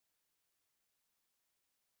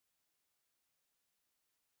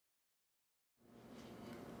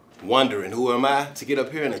Wondering who am I to get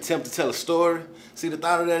up here and attempt to tell a story? See, the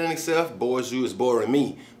thought of that in itself bores you, is boring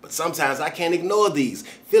me. But sometimes I can't ignore these,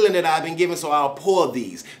 feeling that I've been given, so I'll pour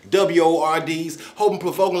these. WORDs, hoping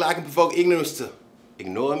provokingly I can provoke ignorance to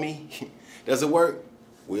ignore me. Does it work?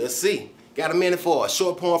 We'll see. Got a minute for a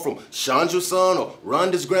short poem from Chandra's son or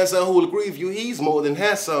Rhonda's grandson who will agree with you he's more than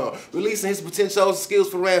handsome. Releasing his potential skills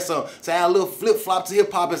for ransom. To add a little flip-flop to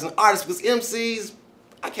hip-hop as an artist, because MCs,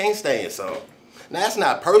 I can't stand some. Now that's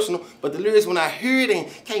not personal, but the lyrics when I hear it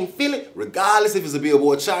and can't feel it, regardless if it's a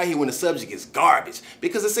Billboard chart here when the subject is garbage.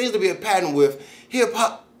 Because it seems to be a pattern with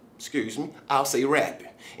hip-hop, I'll say rapping.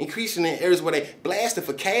 Increasing in areas where they blasting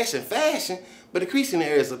for cash and fashion, but increasing in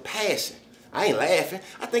areas of passion. I ain't laughing.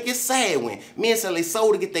 I think it's sad when men sell their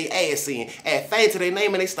soul to get their ass in, add fame to their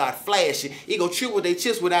name and they start flashing. Ego trip with their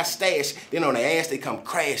chips without stash. Then on their ass they come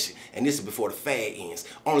crashing. And this is before the fad ends,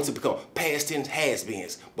 only to become past tense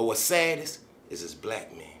has-beens. But what's saddest is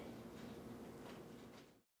black men.